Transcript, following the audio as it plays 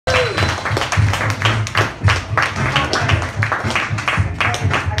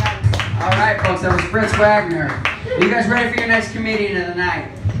folks. That was Fritz Wagner. Are you guys ready for your next comedian of the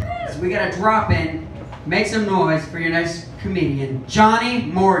night? So we got to drop in, make some noise for your next comedian, Johnny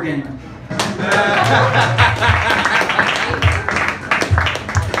Morgan.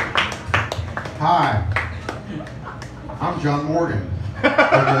 Hi, I'm John Morgan. Morgan.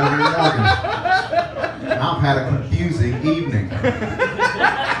 And I've had a confusing evening.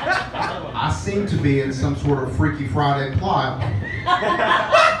 I seem to be in some sort of Freaky Friday plot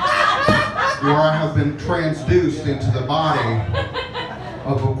where I have been transduced into the body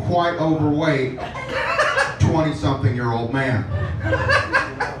of a quite overweight 20-something-year-old man.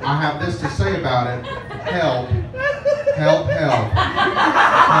 I have this to say about it: help, help, help, help.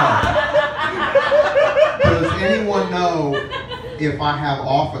 Does anyone know if I have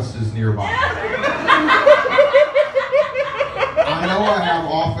offices nearby? I know I have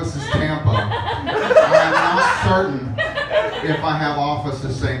offices Tampa. I am not certain if I have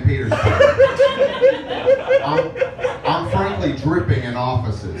offices St. Petersburg. I'm frankly dripping in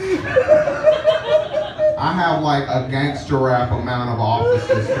offices. I have like a gangster rap amount of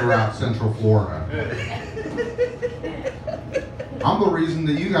offices throughout Central Florida. I'm the reason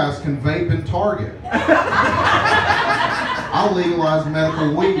that you guys can vape in Target. I'll legalize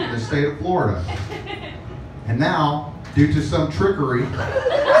medical weed in the state of Florida. And now, due to some trickery,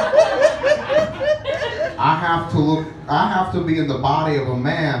 I have to be in the body of a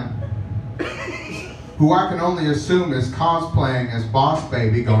man who I can only assume is cosplaying as Boss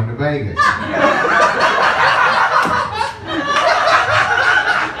Baby going to Vegas.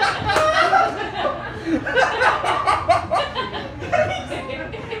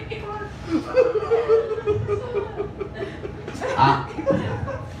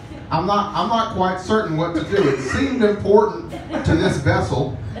 I'm not quite certain what to do. It seemed important to this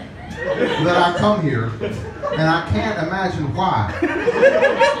vessel that I come here, and I can't imagine why.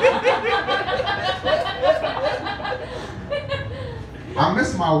 I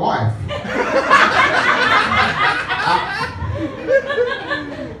miss my wife.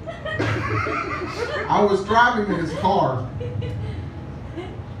 I was driving in his car.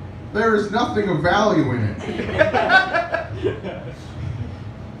 There is nothing of value in it.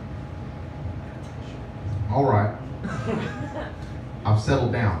 All right. I've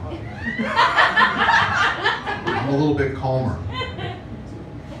settled down. I'm a little bit calmer.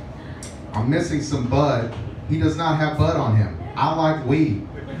 I'm missing some bud. He does not have bud on him. I like weed.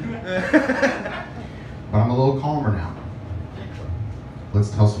 But I'm a little calmer now. Let's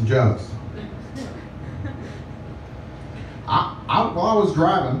tell some jokes. While I was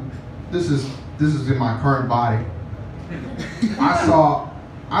driving, this is in my current body, I saw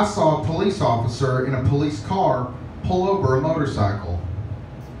a police officer in a police car pull over a motorcycle,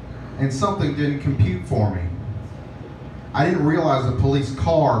 and something didn't compute for me. I didn't realize a police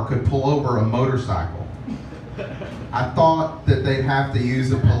car could pull over a motorcycle. I thought that they'd have to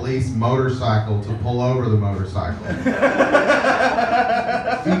use a police motorcycle to pull over the motorcycle.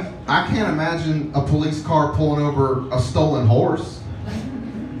 I can't imagine a police car pulling over a stolen horse.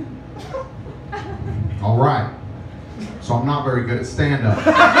 All right. So I'm not very good at stand-up.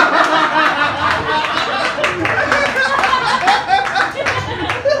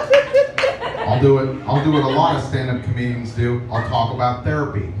 I'll do it a lot of stand-up comedians do. I'll talk about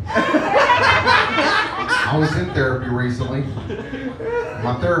therapy. I was in therapy recently.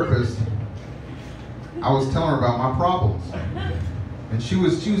 My therapist, I was telling her about my problems. And she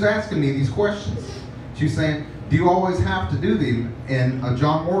was asking me these questions. She was saying, do you always have to do them in a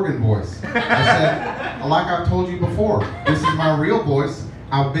John Morgan voice? I said, like I've told you before, this is my real voice.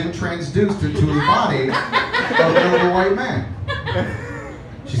 I've been transduced into the body of an overweight man.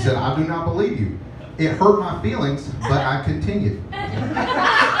 She said, I do not believe you. It hurt my feelings, but I continued. I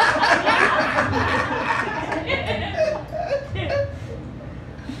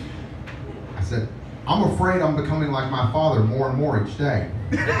said, I'm afraid I'm becoming like my father more and more each day.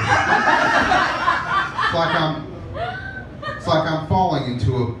 It's like I'm falling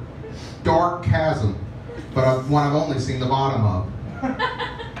into a dark chasm, but one I've only seen the bottom of.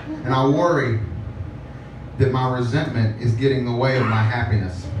 And I worry that my resentment is getting in the way of my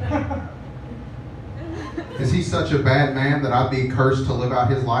happiness. Is he such a bad man that I'd be cursed to live out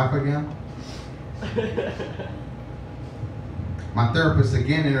his life again? My therapist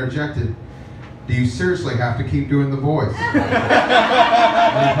again interjected, do you seriously have to keep doing the voice? And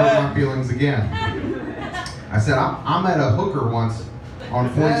it hurt my feelings again. I said, I met a hooker once on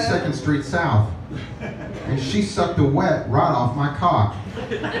 42nd Street South, and she sucked the wet right off my cock.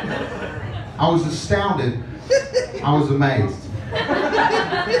 I was astounded. I was amazed.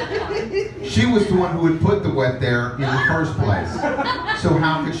 She was the one who had put the wet there in the first place. So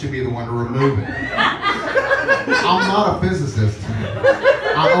how could she be the one to remove it? I'm not a physicist.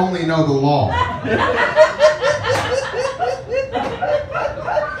 I only know the law.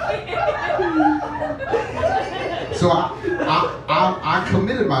 So I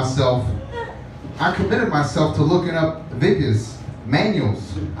committed myself. I committed myself to looking up Vigas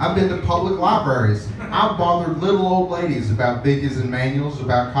manuals. I've been to public libraries. I've bothered little old ladies about Vigas and manuals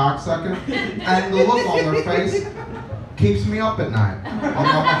about cocksucking, and the look on their face keeps me up at night on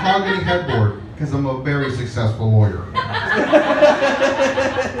my mahogany headboard because I'm a very successful lawyer.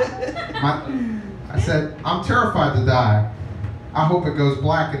 I said, I'm terrified to die. I hope it goes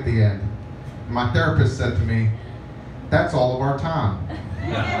black at the end. My therapist said to me, that's all of our time.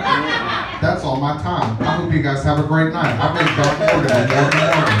 That's all my time. I hope you guys have a great night. I've been Jargon and Jargon.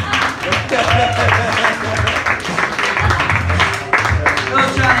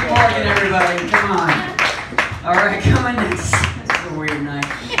 Little Johnny Morgan, everybody. Come on. All right, coming next. This is a weird night.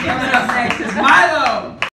 Coming up next is my